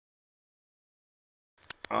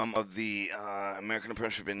of the American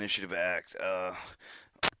Apprenticeship Initiative Act.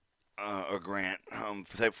 Or grant.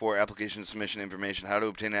 Type 4 application submission information. How to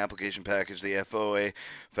obtain an application package. The FOA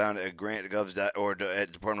found at grant.gov or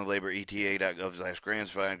at Department of Labor eta.gov/grants.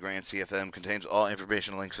 Find grant CFM contains all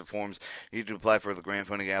information, links, and forms needed to apply for the grant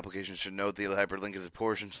funding application. Should note the hyperlink is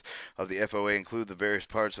portions of the FOA include the various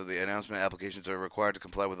parts of the announcement. Applications are required to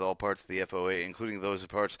comply with all parts of the FOA, including those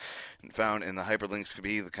parts found in the hyperlinks. Could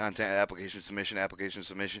be the content application submission. Application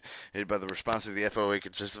submission by the response to the FOA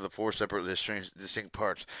consists of the four separate distinct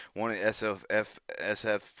parts. One,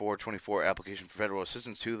 SF 424 application for federal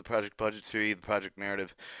assistance. Two, the project budget. Three, the project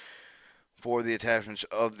narrative. For the attachments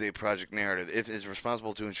of the project narrative, if is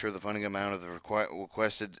responsible to ensure the funding amount of the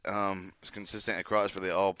requested is consistent across for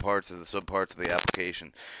all parts of the subparts of the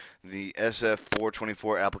application. The SF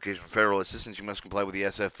 424 application for federal assistance, you must comply with the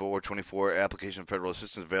SF 424 application for federal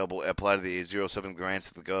assistance available. Apply to the 07 grants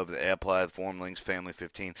to the Gov. Apply to the form links family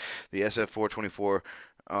 15. The SF 424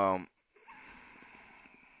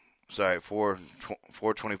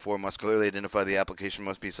 424 must clearly identify the application,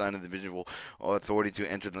 must be assigned an individual authority to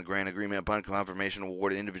enter the grant agreement. Upon confirmation,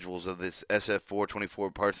 award individuals of this SF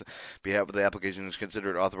 424 parts behalf of the application is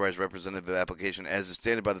considered authorized representative of the application. As is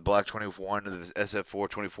stated by the Block 21 of the SF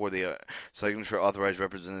 424, the signature authorized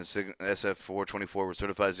representative SF 424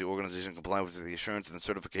 certifies the organization compliant with the assurance and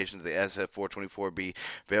the certifications of the SF 424B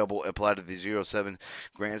available. Apply to the 07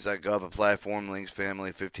 grants.gov. Apply form links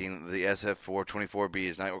family 15. The SF 424B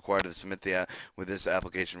is not required to submit with this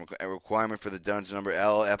application. A requirement for the DUNS number.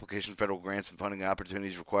 All application federal grants and funding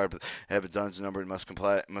opportunities required to have a DUNS number and must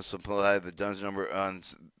supply the DUNS number on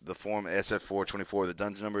the form SF424. The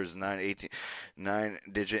DUNS number is a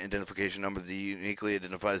 9-digit identification number that uniquely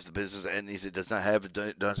identifies the business entities. It does not have a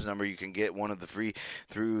DUNS number. You can get one of the free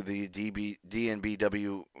through the DNB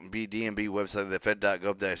website, the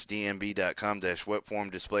fed.gov-dnb.com-web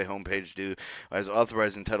form display homepage due as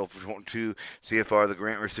authorized in Title 2 CFR. The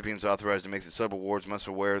grant recipients authorized to make the sub-awards must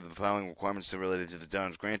be aware of the following requirements related to the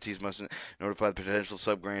DUNS. Grantees must notify the potential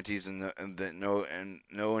sub-grantees and no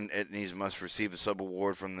entities must receive a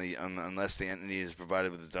sub-award from the unless the entity is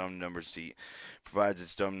provided with the DUNS numbers provides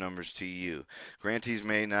its DUNS numbers to you. Grantees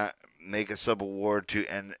may not make a sub-award to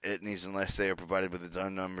entities unless they are provided with the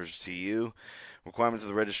DUNS numbers to you. Requirements of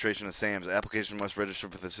the registration of SAMs. Application must register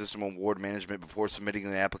for the System Award Management before submitting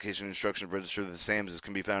the application. Instructions to register the SAMs as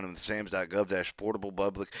can be found in the SAMs.gov-portable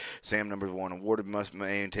public SAM number 1. Awarded must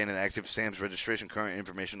maintain an active SAMs registration current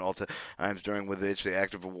information all times during which the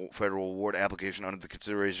active federal award application under the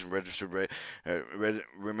consideration registered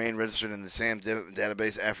remain registered in the SAMs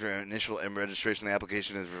database. After initial registration, the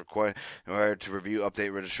application is required to review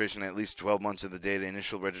update registration at least 12 months of the date of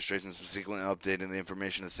initial registration, subsequently updating the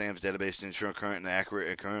information in the SAMs database to ensure current and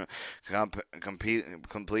accurate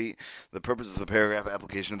complete. The purpose of the paragraph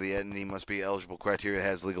application of the entity must be eligible criteria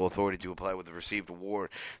has legal authority to apply with the received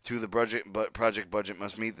award. 2. The project budget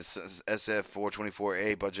must meet the SF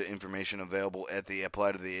 424A budget information available at the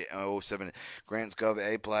apply to the 07 grants gov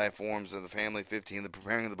apply forms of the family 15. The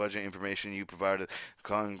preparing of the budget information you provided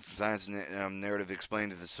science narrative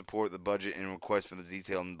explained to support the budget and request for the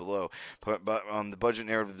detail below. The budget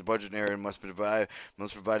narrative must provide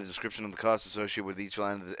a description of the costs associated with each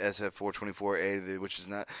line of the SF424A,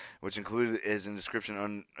 which included is in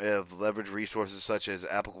description of leverage resources such as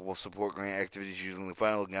applicable support grant activities using the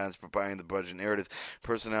final guidance preparing the budget narrative,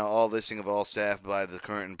 personnel, all listing of all staff by the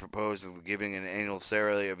current and proposed, giving an annual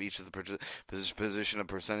salary of each of the position, a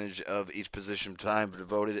percentage of each position, time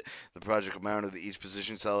devoted, the project amount of each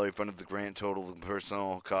position, salary fund of the grant, total the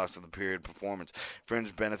personal cost of the period, performance,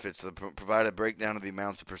 fringe benefits, provide a breakdown of the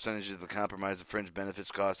amounts, the percentages, the compromise, the fringe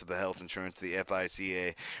benefits, cost of the health insurance, the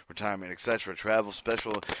FICA, retirement, etc. Travel,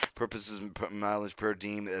 special purposes, mileage per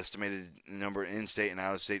diem, estimated number in-state and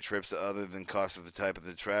out-of-state trips other than cost of the type of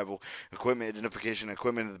the travel, equipment identification,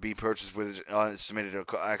 equipment to be purchased with estimated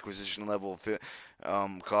acquisition level of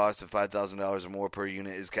cost of $5,000 or more per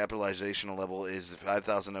unit. Is capitalization level is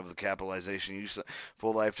 $5,000 of the capitalization. Use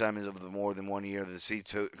full lifetime is of the more than 1 year. The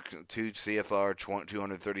C2 CFR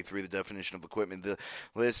 233, the definition of equipment. The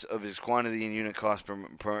list of its quantity and unit cost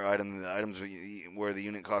per item. The items where the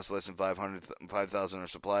unit costs less than 5,000 are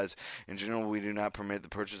supplies. In general, we do not permit the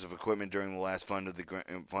purchase of equipment during the last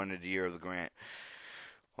funded year of the grant.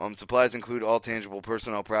 Supplies include all tangible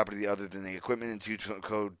personnel property other than the equipment and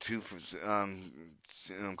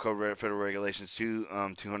Federal Regulations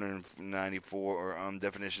 294 or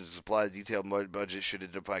definitions of supply. Detailed budget should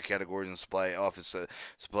identify categories and supply office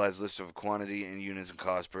supplies list of quantity and units and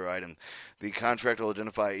cost per item. The contract will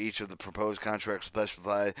identify each of the proposed contracts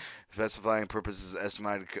specifying purposes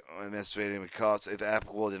estimating costs if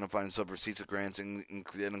applicable, identifying sub receipts of grants and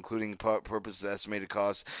including purposes estimated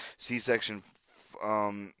costs. See section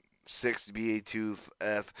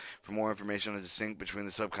 6BA2F for more information on the distinct between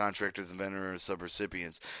the subcontractors and vendor or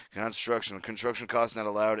subrecipients. Construction costs not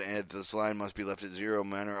allowed, and this line must be left at zero.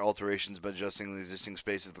 Minor alterations by adjusting the existing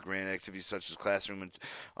space of the grant activities such as classroom and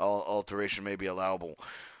all alteration may be allowable.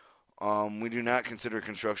 We do not consider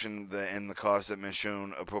construction and the cost that may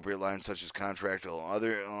shown appropriate lines such as contractual.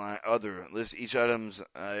 Other lists each item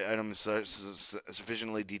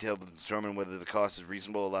sufficiently detailed to determine whether the cost is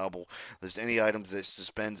reasonable, allowable. List any items that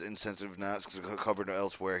suspends incentive not covered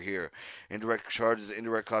elsewhere here. Indirect charges,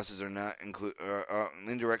 indirect costs are not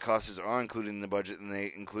indirect costs are included in the budget, and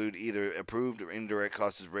they include either approved or indirect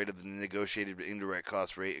costs rate of the negotiated indirect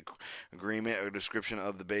cost rate agreement, or description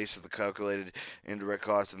of the base of the calculated indirect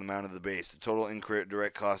cost and the amount of the base. The total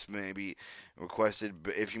indirect cost may be requested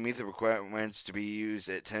if you meet the requirements to be used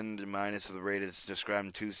at 10 to minus of the rate as described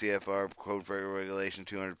in 2 CFR Code for Regulation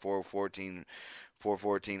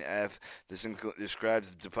 414F. This describes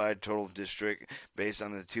the divided total district based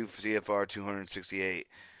on the 2 CFR 268.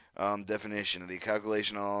 Definition: the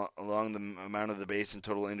calculation along the amount of the base and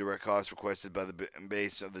total indirect cost requested by the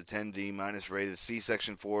base of the 10D minus rate. See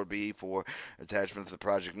Section 4B for attachment to the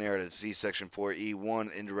project narrative. See Section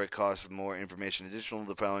 4E1 indirect costs for more information. Additional,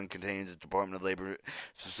 the following contains the Department of Labor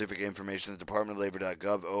specific information. The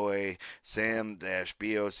departmentlabor.gov OA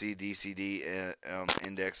SAM-BOCDCD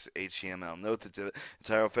index HTML. Note that the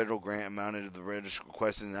entire federal grant amounted of the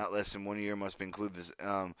requested in not less than 1 year must include this.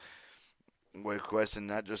 Requested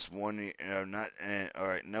not just 1 year, all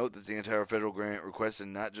right. Note that the entire federal grant requested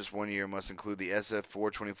not just 1 year must include the SF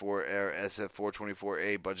 424 or SF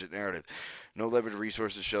 424A budget narrative. No leveraged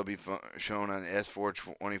resources shall be shown on S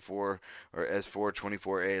 424 or S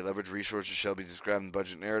 424A. Leveraged resources shall be described in the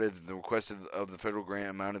budget narrative. The request of the federal grant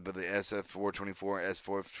amounted by the SF 424 S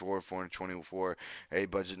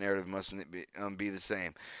 424A budget narrative must be the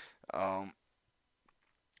same.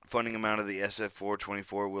 Funding amount of the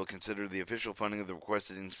SF-424 will consider the official funding of the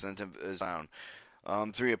requested incentive as found.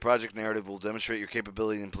 3. A project narrative will demonstrate your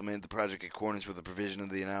capability to implement the project in accordance with the provision of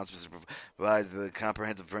the announcements that provides the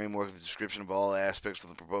comprehensive framework. The description of all aspects of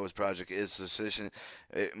the proposed project is sufficient.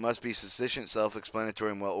 It must be sufficient,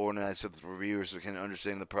 self-explanatory, and well organized so that the reviewers can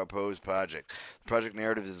understand the proposed project. The project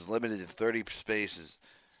narrative is limited to 30 spaces,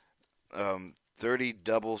 30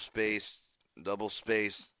 double-spaced,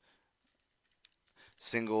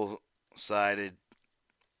 single-sided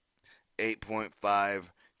 8.5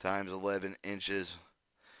 times 11 inches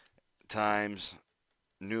times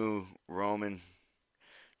New Roman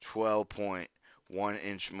 12.1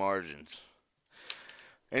 inch margins.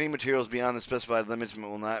 Any materials beyond the specified limits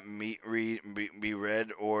will not be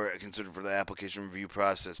read or considered for the application review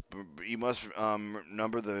process. You must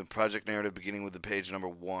number the project narrative beginning with the page number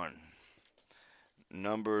 1.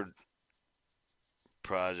 Numbered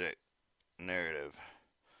project narrative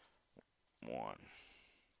 1.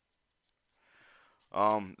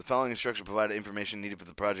 The following instructions provide information needed for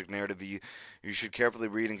the project narrative. You should carefully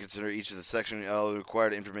read and consider each of the section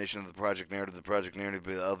required information of the project narrative. The project narrative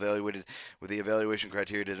will be evaluated with the evaluation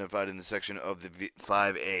criteria identified in the section of the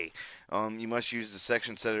 5A. You must use the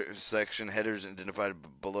section headers identified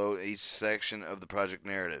below each section of the project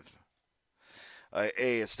narrative.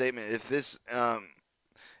 A statement.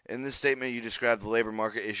 In this statement, you describe the labor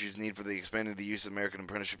market issues, need for the expanding the use of American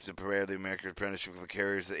apprenticeship to prepare the American apprenticeship for the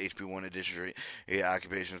carriers, the HB1 additional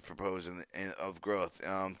occupations proposed of growth.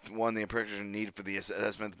 1. The apprenticeship need for the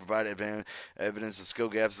assessment to provide evidence of skill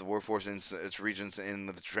gaps of the workforce in its regions and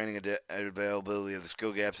the training availability of the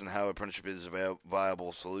skill gaps and how apprenticeship is a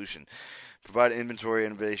viable solution. Provide inventory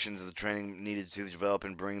innovations of the training needed to develop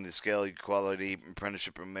and bring the scale quality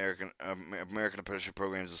apprenticeship American apprenticeship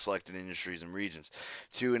programs to selected industries and regions.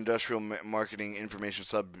 2. Industrial marketing information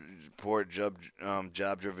support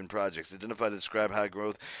job-driven projects. Identify and describe high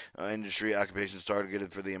growth industry occupations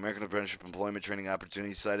targeted for the American apprenticeship employment training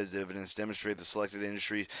opportunities. Cited evidence demonstrate the selected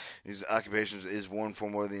industry these occupations is one for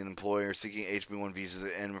more than an employer seeking HB1 visas,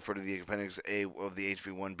 and refer to the Appendix A of the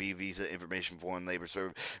HB1B visa information form labor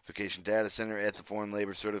certification data center at the Foreign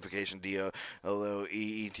Labor Certification DOLO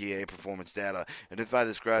EETA performance data. Identify,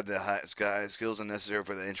 describe the skills necessary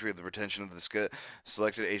for the entry of the retention of the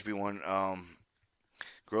selected HB1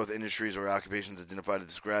 growth industries or occupations identified to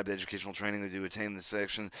describe the educational training they do attain this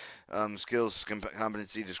section. Skills,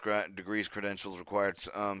 competency, degrees, credentials required,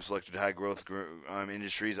 selected high growth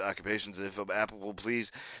industries, occupations. If applicable,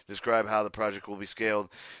 please describe how the project will be scaled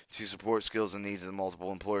to support skills and needs of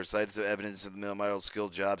multiple employers. Cites the evidence of the model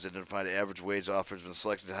skilled jobs identified average wage offers with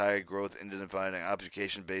selected high growth identified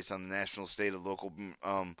application based on the national, state, of local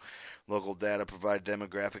data. Provide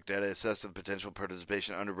demographic data. Assess the potential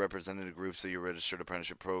participation underrepresented groups of your registered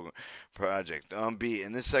apprenticeship project. B.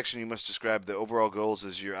 In this section, you must describe the overall goals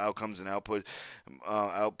as your outcomes and outputs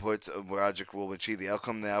of project will achieve. The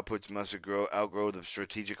outcome and the outputs must outgrow the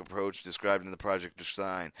strategic approach described in the project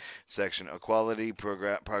design section. A quality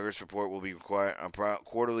progress report will be required.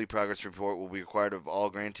 Quarterly progress report will be required of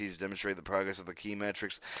all grantees to demonstrate the progress of the key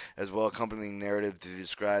metrics, as well as accompanying narrative to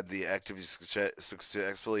describe the activities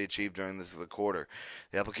successfully achieved during the quarter.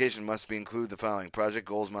 The application must include the following: project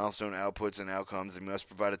goals, milestone, outputs, and outcomes. It must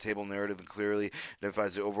provide a table narrative that clearly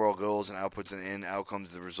identifies the overall goals and outputs and outcomes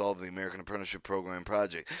as the result of the American Apprenticeship Program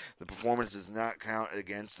project. The performance does not count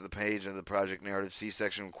against the page of the project narrative. See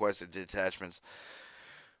section requested attachments.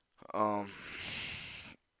 It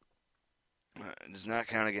does not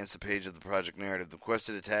count against the page of the project narrative. The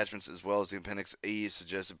requested attachments, as well as the Appendix E,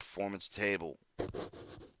 suggested performance table.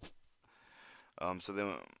 So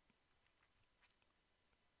then.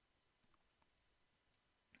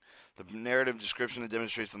 The narrative description that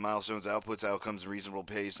demonstrates the milestones, outputs, outcomes, and reasonable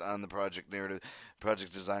pace on the project narrative,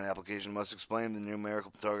 project design application must explain the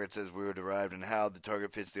numerical targets as we were derived and how the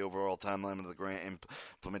target fits the overall timeline of the grant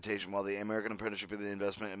implementation. While the American Apprenticeship is the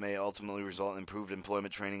investment, it may ultimately result in improved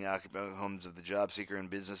employment training outcomes of the job seeker and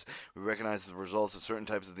business. We recognize that the results of certain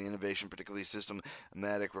types of the innovation, particularly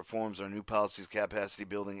systematic reforms or new policies, capacity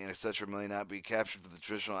building, and etc., may not be captured for the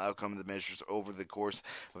traditional outcome of the measures over the course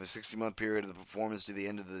of a 60-month period of the performance to the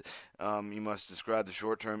end of the you must describe the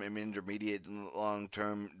short-term, intermediate, and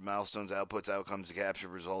long-term milestones, outputs, outcomes to capture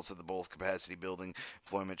results of the both capacity building,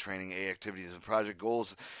 employment training, activities. And project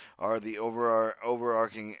goals are the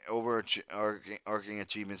overarching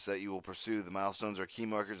achievements that you will pursue. The milestones are key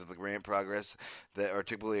markers of the grant progress that are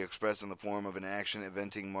typically expressed in the form of an action,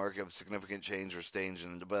 eventing mark of significant change or stage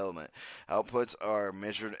in development. Outputs are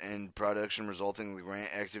measured in production resulting in the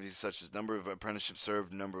grant activities such as number of apprenticeships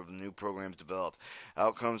served, number of new programs developed.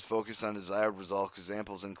 Outcomes focus on desired results.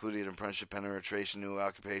 Examples included apprenticeship penetration, new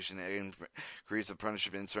occupation, increase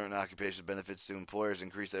apprenticeship in certain occupation benefits to employers,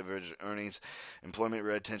 increased average earnings, employment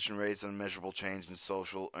retention rates, and measurable change in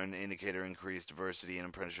social and indicator increased diversity in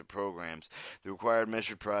apprenticeship programs. The required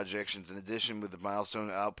measured projections, in addition with the milestone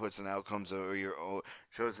outputs and outcomes are your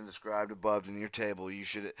chosen described above in your table. You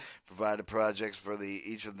should provide the projects for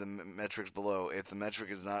each of the metrics below. If the metric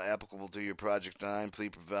is not applicable to your project design,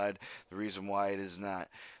 please provide the reason why it is not.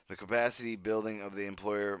 The capacity building of the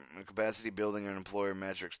employer, capacity building and employer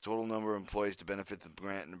metrics, total number of employees to benefit the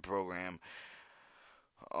grant and program,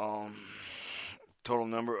 total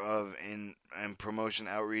number of and promotion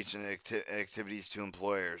outreach and activities to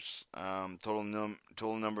employers, total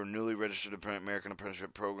number of newly registered American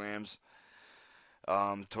Apprenticeship programs,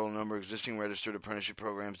 total number of existing registered apprenticeship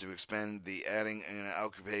programs to expand the adding an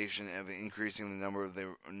occupation and increasing the number of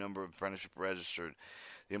apprenticeship registered.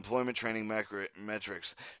 The employment training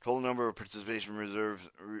metrics. Total number of participation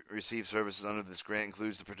received services under this grant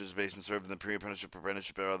includes the participation served in the pre-apprenticeship,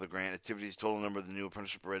 apprenticeship, or other grant activities. Total number of the new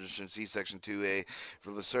apprenticeship registered. See Section 2A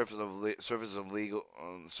for the surface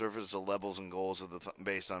of levels and goals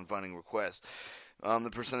based on funding requests.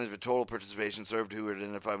 The percentage of total participation served who are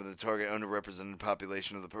identified with the target underrepresented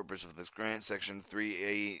population of the purpose of this grant. Section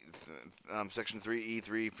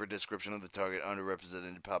 3E3 for description of the target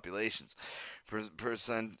underrepresented populations.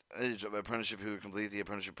 Percentage of apprenticeship who complete the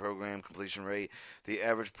apprenticeship program, completion rate. The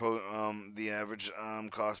average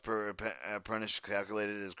cost per apprentice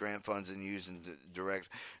calculated as grant funds and used in direct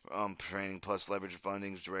training plus leverage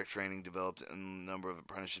fundings, direct training developed, and the number of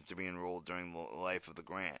apprenticeships to be enrolled during the life of the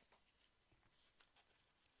grant.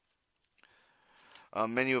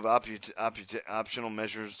 Menu of optional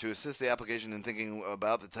measures to assist the application in thinking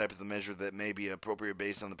about the type of the measure that may be appropriate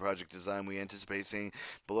based on the project design. We anticipate seeing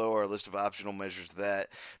below our list of optional measures that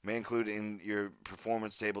may include in your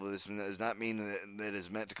performance table. This does not mean that it is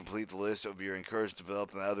meant to complete the list of your encouraged to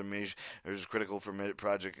develop the other measures critical for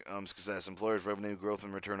project success. Employers' revenue growth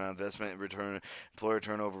and return on investment, employer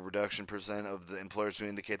turnover reduction, percent of the employers who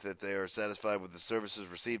indicate that they are satisfied with the services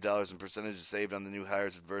received, dollars and percentages saved on the new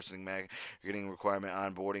hires, adversity marketing requirements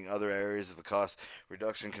environment, onboarding, other areas of the cost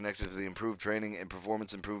reduction connected to the improved training and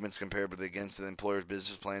performance improvements compared with against the employer's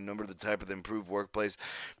business plan, number of the type of the improved workplace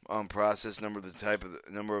process, number of the type of the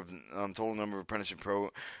number of total number of apprenticeship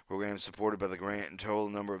programs supported by the grant, and total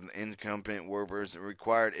number of incompetent workers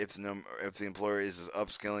required if the employer is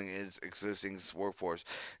upskilling its existing workforce.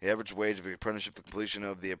 The average wage of apprenticeship, the completion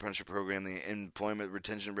of the apprenticeship program, the employment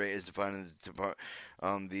retention rate is defined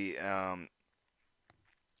in the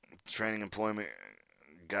training employment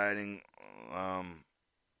guiding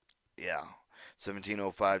yeah.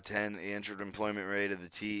 170510, the entered employment rate of the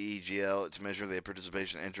TEGL to measure the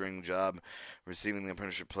participation entering job, receiving the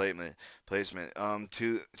apprenticeship placement.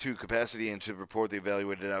 Two, capacity and to report the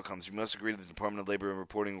evaluated outcomes. You must agree to the Department of Labor and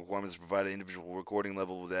reporting requirements to provide an individual recording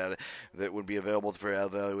level of data that would be available for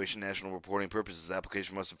evaluation national reporting purposes. The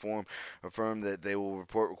application must affirm that they will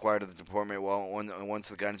report required of the department. Once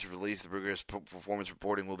the guidance is released, the rigorous performance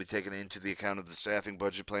reporting will be taken into the account of the staffing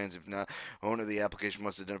budget plans. If not, owner of the application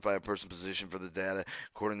must identify a person position for the data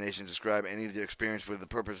coordination, describe any of the experience with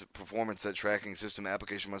the performance that tracking system.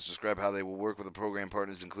 Application must describe how they will work with the program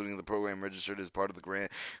partners, including the program registered as part of the grant,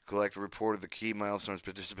 collect a report of the key milestones,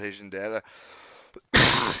 participation data,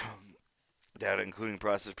 including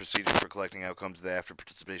process procedures for collecting outcomes that after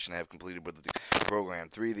participation have completed with the program.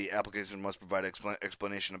 3. The application must provide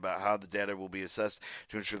explanation about how the data will be assessed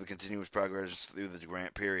to ensure the continuous progress through the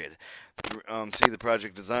grant period. C. The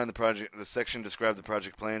project design. The section described the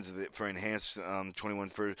project plans for enhanced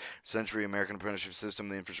 21st century American apprenticeship system,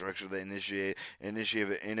 the infrastructure that initiate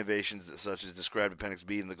innovations such as described Appendix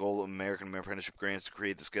B, and the goal of American apprenticeship grants to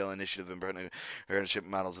create the scale initiative and apprenticeship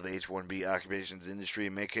models of the H-1B occupations industry.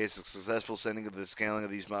 In make case, a successful sending of the scaling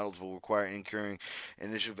of these models will require incurring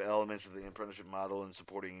initiative elements of the apprenticeship model and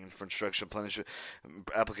supporting infrastructure. Apprenticeship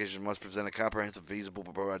applications must present a comprehensive, feasible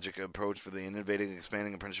project approach for the innovating and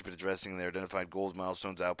expanding apprenticeship, addressing their identified goals,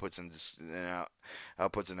 milestones, outputs,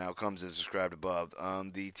 and outcomes as described above.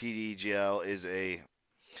 The TDGL is a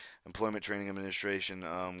employment training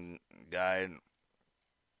administration guide.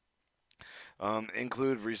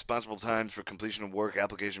 Include responsible times for completion of work.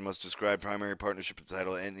 Application must describe primary partnership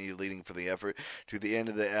title and entity leading for the effort. To the end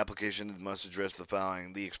of the application, it must address the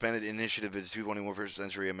following. The expanded initiative is 21st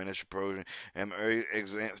century administrative program,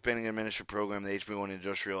 expanding administrative program, the HB1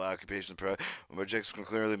 industrial occupation projects can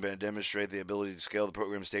clearly demonstrate the ability to scale the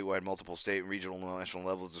program statewide, multiple state, regional, and national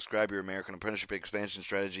levels. Describe your American apprenticeship expansion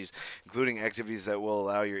strategies, including activities that will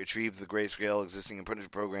allow you to achieve the great scale existing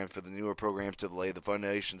apprenticeship programs for the newer programs to lay the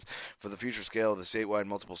foundations for the future scale of the statewide,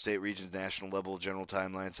 multiple state, regions, national level, general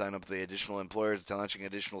timeline. Sign up the additional employers, launching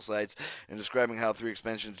additional sites, and describing how 3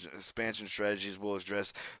 expansion strategies will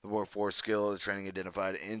address the workforce skill, the training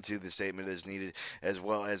identified into the statement as needed, as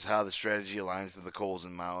well as how the strategy aligns with the goals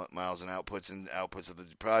and miles and outputs of the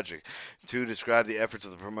project. 2. Describe the efforts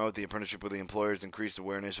of promote the apprenticeship with the employers, increase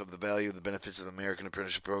awareness of the value of the benefits of the American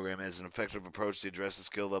apprenticeship program as an effective approach to address the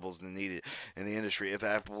skill levels needed in the industry. If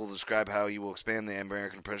applicable, describe how you will expand the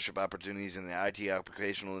American apprenticeship opportunities in the IT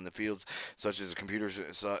occupational in the fields such as computer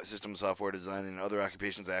system software design and other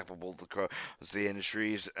occupations applicable to the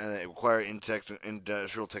industries that require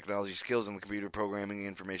industrial technology skills in the computer programming,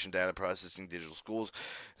 information data processing, digital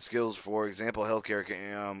skills, for example, healthcare,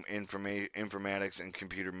 informatics, and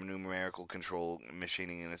computer numerical control,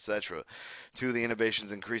 machining, and etc. 2. The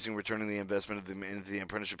innovations increasing returning the investment in the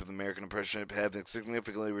apprenticeship of the American apprenticeship have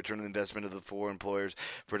significantly returned the investment of the 4 employers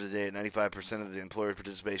for today at 95% of the employer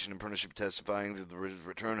participation in apprenticeship testifying to the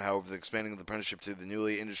return. However, the expanding of the apprenticeship to the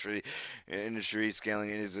newly industry scaling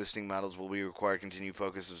in existing models will be required continued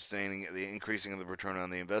focus of sustaining the increasing of the return on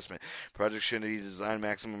the investment. Projects should be designed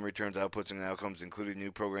maximum returns, outputs, and outcomes, including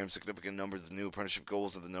new programs, significant numbers of new apprenticeship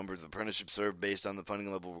goals of the numbers of apprenticeships served based on the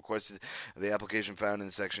funding level requested. The application found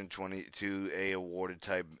in Section 22A awarded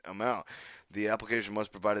type amount. The application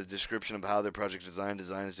must provide a description of how the project designed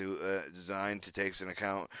to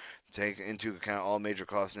take into account all major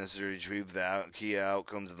costs necessary to achieve the key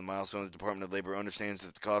outcomes of the milestones. The Department of Labor understands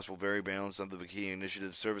that the cost will vary based on the key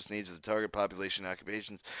initiatives, service needs of the target population,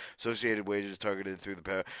 occupations, associated wages targeted through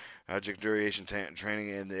the project duration,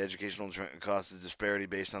 training, and the educational cost of disparity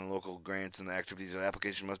based on local grants and the activities. The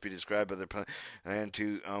application must be described by the plan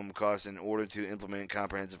to cost in order to implement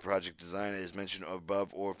comprehensive project design as mentioned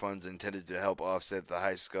above, or funds intended to help offset the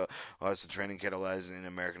high cost of training catalyzed in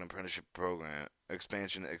American apprenticeship program.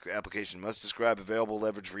 expansion application. You must describe available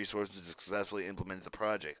leverage resources to successfully implement the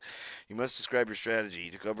project. You must describe your strategy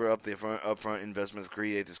to cover up the upfront investments,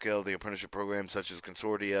 create the scale of the apprenticeship program, such as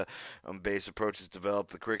consortia based approaches, develop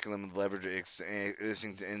the curriculum and leverage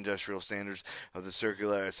existing industrial standards of the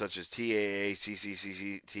circular, such as TAA,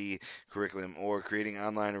 CCCT curriculum, or creating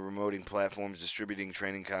online or remoting platforms, distributing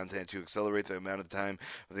training content to accelerate the amount of time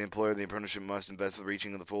of the employer. The apprenticeship must invest in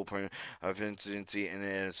reaching the full efficiency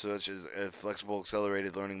and such as flexible,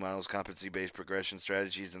 accelerated learning models, competency-based progression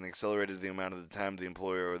strategies, and accelerated the amount of the time the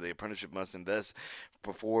employer or the apprenticeship must invest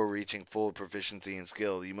before reaching full proficiency and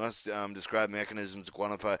skill. You must describe mechanisms to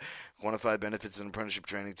quantify benefits in apprenticeship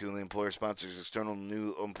training to the employer sponsors, external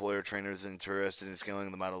new employer trainers interested in scaling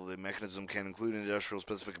the model. The mechanism can include industrial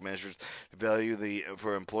specific measures to value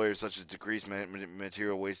for employers such as decreased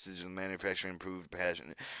material wastage and manufacturing, improved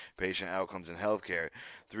patient outcomes in healthcare.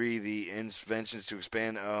 3. The interventions to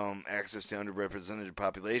expand access to underrepresented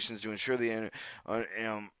populations to ensure the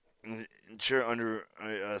ensure under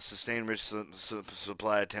sustained rich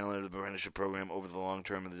supply of talented apprenticeship program over the long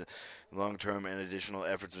term and additional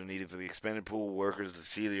efforts are needed for the expanded pool of workers to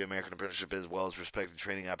see the American apprenticeship as well as respected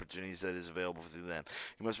training opportunities that is available through them.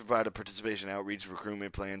 You must provide a participation outreach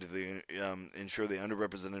recruitment plan to ensure the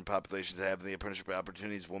underrepresented populations have the apprenticeship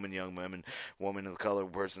opportunities: women, young women, women of color,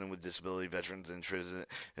 person with disability, veterans, and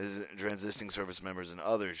transitioning service members, and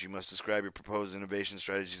others. You must describe your proposed innovation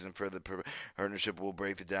strategies and further partnership will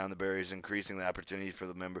break down the barriers, increasing the opportunity for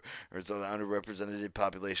the members of the underrepresented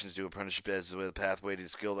populations to apprenticeship as a pathway to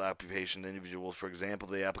skilled occupation individuals. For example,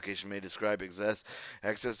 the application may describe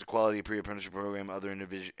access to quality pre-apprenticeship program, other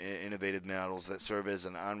innovative models that serve as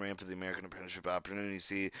an on-ramp to the American apprenticeship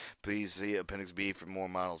opportunity. Please see Appendix B for more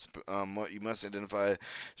models. You must identify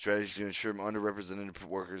strategies to ensure underrepresented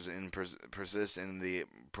workers persist in the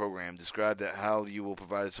program. Describe how you will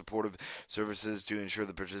provide supportive services to ensure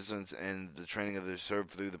the participants and the training of the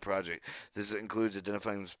served through the project. This includes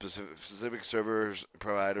identifying specific servers,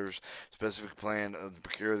 providers, specific plan of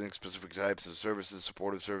procuring specific types of services.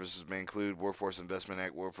 Supportive services may include Workforce Investment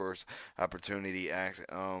Act,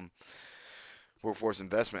 Workforce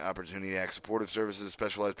Investment Opportunity Act, supportive services,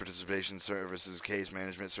 specialized participation services, case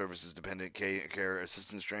management services, dependent care,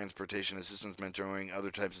 assistance, transportation assistance, mentoring, other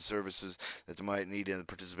types of services that they might need in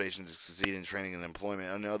participation to succeed in training and employment.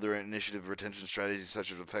 Another initiative retention strategies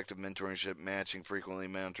such as effective mentorship, matching, frequently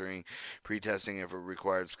mentoring, pre-testing of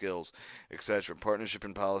required skills, etc. Partnership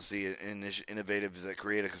and policy innovatives that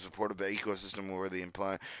create a supportive ecosystem where the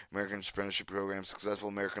American Apprenticeship Program, successful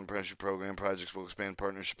American Apprenticeship Program projects will expand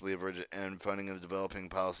partnership leverage and funding of developing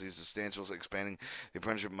policies, substantial expanding the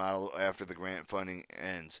apprenticeship model after the grant funding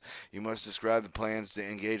ends. You must describe the plans to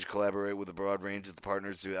engage, collaborate with a broad range of the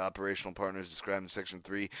partners to operational partners described in Section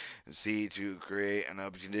 3C to create and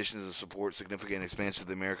conditions to support significant expansion of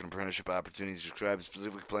the American apprenticeship opportunities. Describe a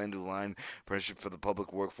specific plan to align apprenticeship for the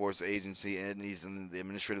public workforce agency entities and the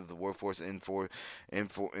administrative of the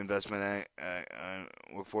Investment Act,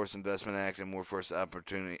 Workforce Investment Act, and Workforce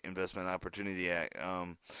Investment Opportunity Act.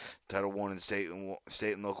 Title 1 and state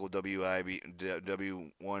and local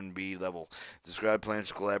W1B level. Describe plans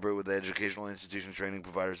to collaborate with educational institutions, training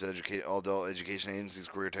providers, all adult education agencies,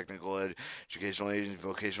 career technical educational agencies,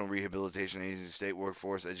 vocational rehabilitation agencies, state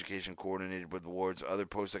workforce education coordinated with awards, other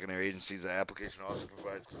post-secondary agencies. The application also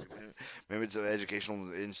provides members of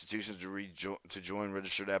educational institutions to join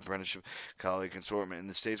registered apprenticeship colleague consortium. In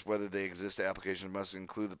the states, whether they exist, the application must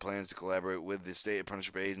include the plans to collaborate with the state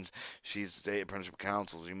apprenticeship agencies, state apprenticeship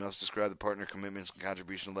councils. You must describe the partner commitments and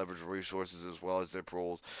contribution leverage resources as well as their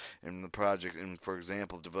roles in the project. And for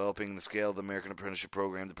example, developing the scale of the American Apprenticeship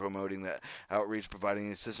Program, to promoting the outreach,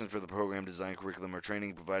 providing assistance for the program design, curriculum, or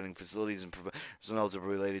training, providing facilities and personnel to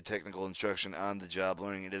related technical instruction on the job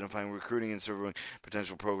learning, identifying, recruiting, and serving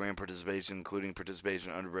potential program participation, including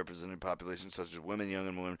participation in underrepresented populations such as women, young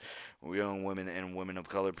women, and women of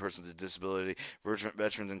color, persons with disability,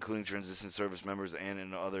 veterans, including transition service members, and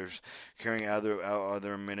in others, carrying out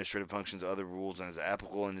other administrative functions, other rules, and as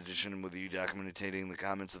applicable. In addition, with you documenting the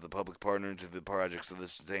comments of the public partner to the projects of the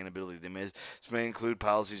sustainability. This may include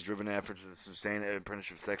policies-driven efforts to sustain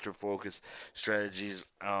apprenticeship sector-focused strategies,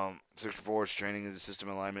 sector force training and system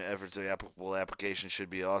alignment efforts. The applicable application should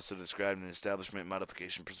be also described in establishment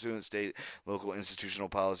modification pursuant state, local institutional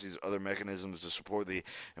policies, other mechanisms to support the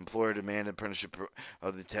employer demand apprenticeship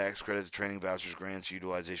of the tax credits, training vouchers, grants,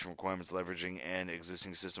 utilization requirements, leveraging and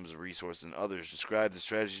existing systems of resources, and others. Describe the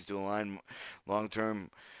strategies to align long-term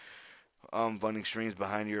Funding streams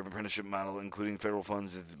behind your apprenticeship model, including federal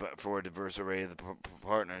funds for a diverse array of the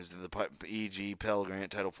partners, e.g., Pell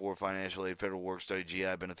Grant, Title IV financial aid, federal work study,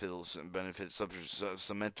 GI benefits,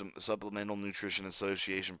 supplemental nutrition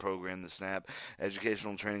association program, the SNAP,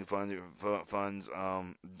 educational training funds,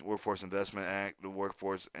 Workforce Investment Act, the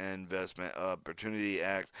Workforce Investment Opportunity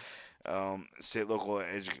Act, state local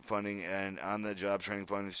funding, and on-the-job training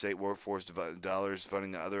funding, state workforce dollars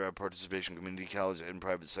funding, other participation community college and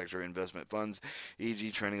private sector investment funds, e.g.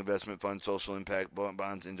 training investment funds, social impact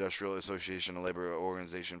bonds, industrial association and labor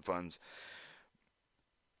organization funds.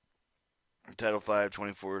 Title V,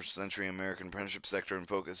 21st Century American Apprenticeship Sector and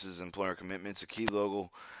focuses employer commitments. A key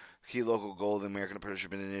local goal of the American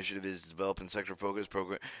Apprenticeship Initiative is to develop and sector-focused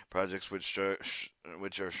projects which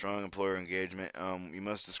are strong employer engagement. You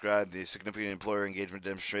must describe the significant employer engagement,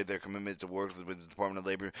 demonstrate their commitment to work with the Department of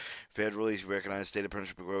Labor, federally recognized state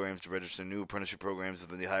apprenticeship programs to register new apprenticeship programs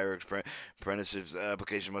within the higher apprenticeships.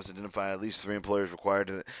 Application must identify at least 3 employers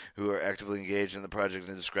required who are actively engaged in the project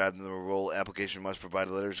and describe the role. Application must provide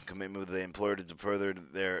letters of commitment with the employer to further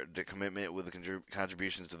their commitment with the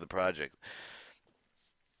contributions to the project.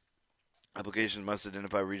 Applications must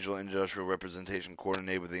identify regional industrial representation,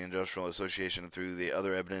 coordinate with the industrial association through the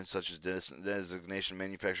other evidence such as designation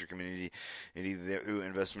manufacturing community, and either through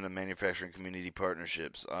investment in manufacturing community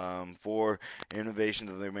partnerships. 4. Innovations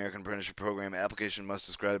of the American Apprenticeship Program. Application must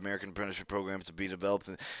describe the American Apprenticeship Program to be developed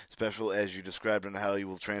special as you described and how you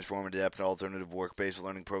will transform and adapt to alternative work-based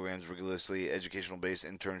learning programs, rigorously educational-based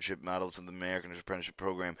internship models of the American Apprenticeship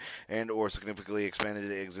Program, and or significantly expanded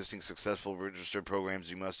existing successful registered programs.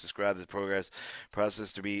 You must describe the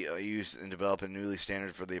process to be used and develop a newly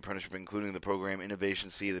standard for the apprenticeship, including the program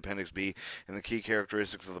innovation, see the Appendix B, and the key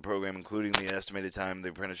characteristics of the program, including the estimated time of the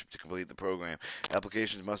apprenticeship to complete the program.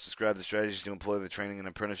 Applications must describe the strategies to employ the training and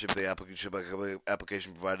apprenticeship. The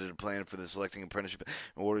application provided a plan for the selecting apprenticeship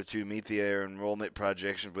in order to meet the enrollment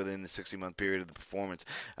projections within the 60-month period of the performance.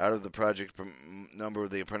 Out of the project number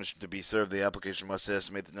of the apprenticeship to be served, the application must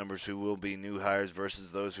estimate the numbers who will be new hires versus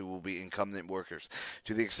those who will be incumbent workers.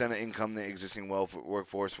 To the extent that income the existing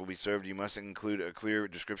workforce will be served, you must include a clear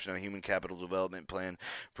description of a human capital development plan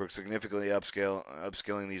for significantly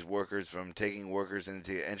upskilling these workers, from taking workers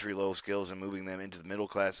into entry-level skills and moving them into the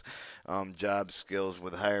middle-class job skills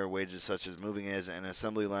with higher wages, such as moving as an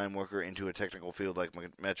assembly line worker into a technical field like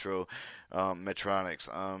metronics.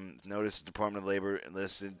 Notice the Department of Labor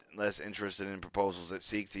listed less interested in proposals that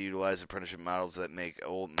seek to utilize apprenticeship models that make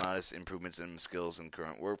modest improvements in skills in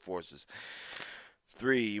current workforces.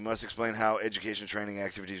 3. You must explain how education training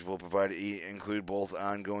activities will include both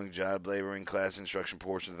ongoing job labor and class instruction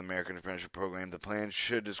portions of the American Apprenticeship Program. The plan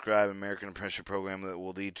should describe an American Apprenticeship Program that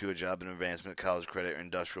will lead to a job and advancement, college credit, or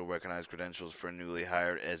industrial recognized credentials for newly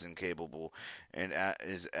hired as incapable and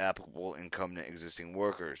is applicable incumbent existing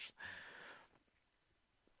workers.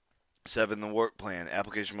 7. The work plan.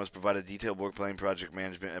 Application must provide a detailed work plan project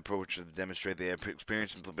management approach to demonstrate the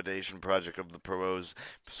experience implementation project of the proposed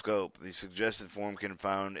scope. The suggested form can be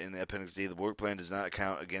found in the Appendix D. The work plan does not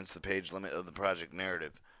count against the page limit of the project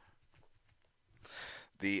narrative.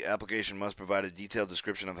 The application must provide a detailed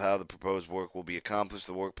description of how the proposed work will be accomplished.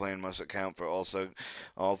 The work plan must account for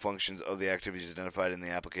all functions of the activities identified in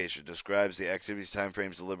the application. It describes the activities,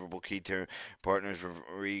 timeframes, deliverable, key partners,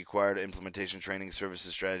 required implementation, training,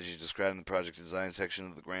 services, strategies described in the project design section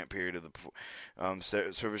of the grant period of the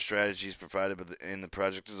service strategies provided in the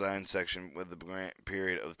project design section with the grant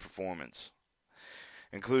period of performance.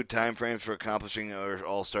 Include timeframes for accomplishing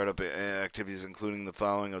all startup activities, including the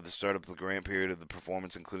following of the startup of the grant period of the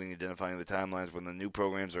performance, including identifying the timelines when the new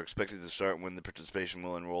programs are expected to start and when the participation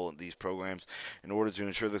will enroll in these programs in order to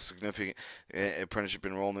ensure the significant apprenticeship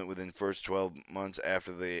enrollment within the first 12 months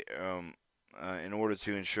after the in order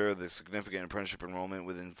to ensure the significant apprenticeship enrollment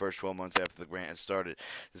within the first 12 months after the grant has started.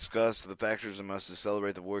 Discuss the factors that must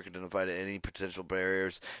accelerate the work, identify any potential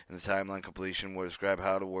barriers in the timeline completion, or describe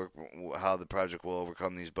how the project will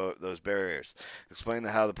overcome those barriers. Explain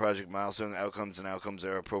how the project milestone outcomes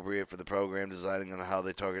are appropriate for the program, designing on how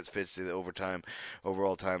the targets fits to the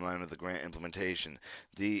overall timeline of the grant implementation.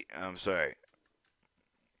 D.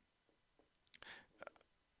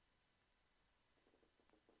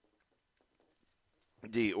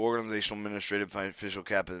 Organizational, administrative, official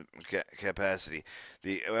capacity.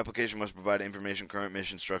 The application must provide information, current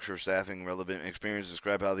mission, structure, staffing, relevant experience.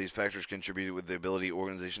 Describe how these factors contribute with the ability of the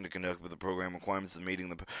organization to conduct with the program requirements of meeting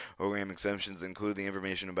the program exemptions. Include the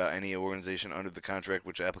information about any organization under the contract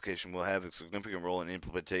which application will have a significant role in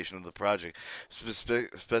implementation of the project.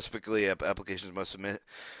 Specifically, applications must submit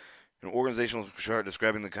An organizational chart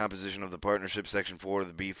describing the composition of the partnership, section 4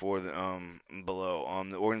 of the B4 below.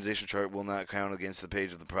 The organization chart will not count against the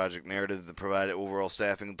page of the project narrative. The provided overall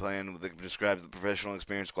staffing plan that describes the professional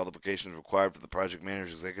experience qualifications required for the project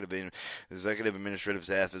manager, executive administrative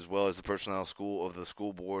staff, as well as the personnel school of the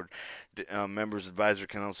school board, members, advisor,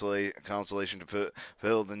 consultation to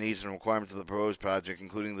fulfill the needs and requirements of the proposed project,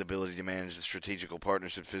 including the ability to manage the strategical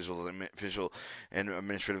partnership, official and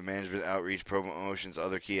administrative management, outreach, promotions,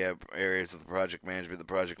 other key areas of the project management. The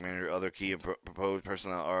project manager, other key and proposed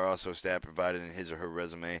personnel are also staff provided in his or her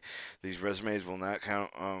resume. These resumes will not count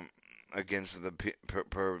against the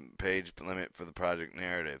per page limit for the project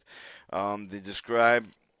narrative.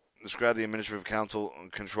 Describe the administrative council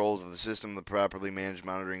controls of the system, the properly managed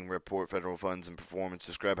monitoring, report federal funds, and performance.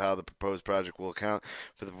 Describe how the proposed project will account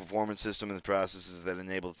for the performance system and the processes that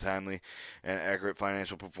enable timely and accurate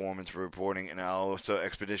financial performance reporting, and also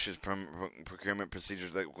expeditious procurement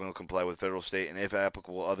procedures that will comply with federal, state, and, if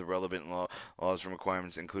applicable, other relevant laws and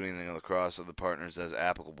requirements, including the cost of the partners as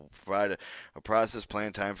applicable. Provide a process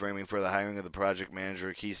plan, time framing for the hiring of the project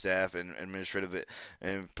manager, key staff, and administrative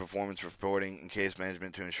and performance reporting and case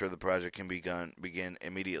management to ensure the project can begin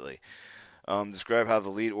immediately. Describe how the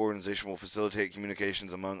lead organization will facilitate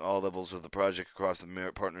communications among all levels of the project across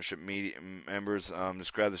the partnership members.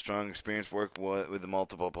 Describe the strong experience work with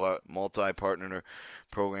the multi-partner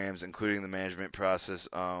programs, including the management process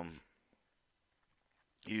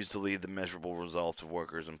used to lead the measurable results of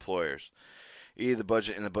workers' employers. E. The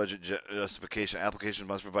budget and the budget justification. Applications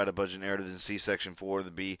must provide a budget narrative in C Section 4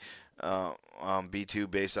 of the B2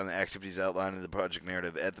 based on the activities outlined in the project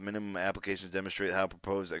narrative. At the minimum, applications demonstrate how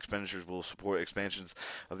proposed expenditures will support expansions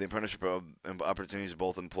of the apprenticeship opportunities of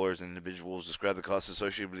both employers and individuals. Describe the costs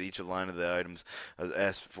associated with each line of the items as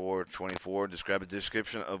S424. Describe a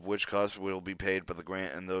description of which costs will be paid by the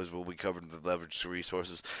grant and those will be covered with leveraged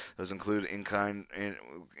resources. Those include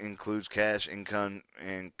includes cash, in-kind,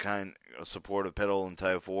 and kind support of Title and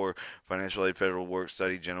Title 4, financial aid, federal work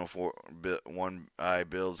study, general 1I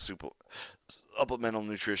build, supplemental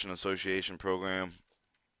nutrition association program,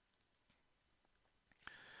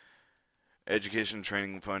 education and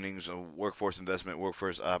training fundings, workforce investment,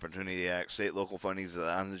 workforce opportunity act, state local fundings,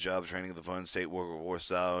 the on-the-job training of the funds, state workforce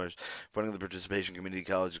dollars, funding of the participation community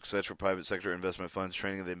college, etc., private sector investment funds,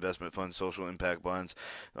 training of the investment funds, social impact bonds,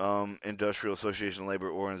 industrial association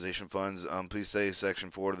labor organization funds. Please say section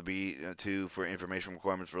 4 of the B2 for information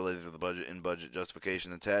requirements related to the budget and budget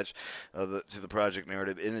justification attached to the project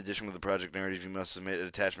narrative. In addition to the project narrative, you must submit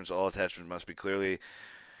attachments. All attachments must be clearly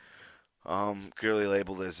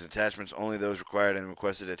labeled as attachments. Only those required and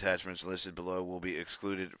requested attachments listed below will be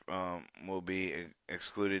excluded. From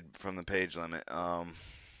the page limit.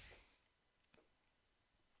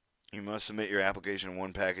 You must submit your application in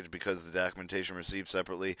one package because the documentation received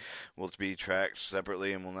separately will be tracked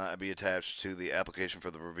separately and will not be attached to the application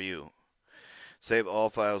for the review. Save all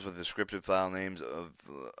files with descriptive file names of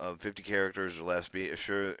 50 characters or less. Be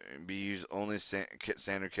use only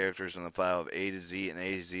standard characters in the file of A to Z and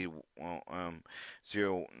A to Z 0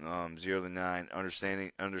 to 9.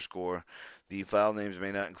 Understanding underscore. The file names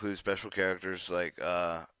may not include special characters special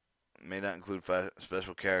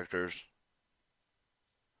characters.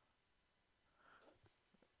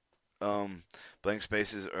 Blank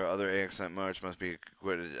spaces or other accent marks must be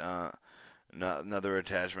quitted. Another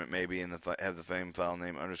attachment may be have the same file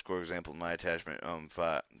name underscore example. My attachment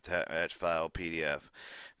file PDF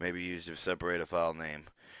may be used to separate a file name.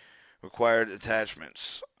 Required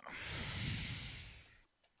attachments.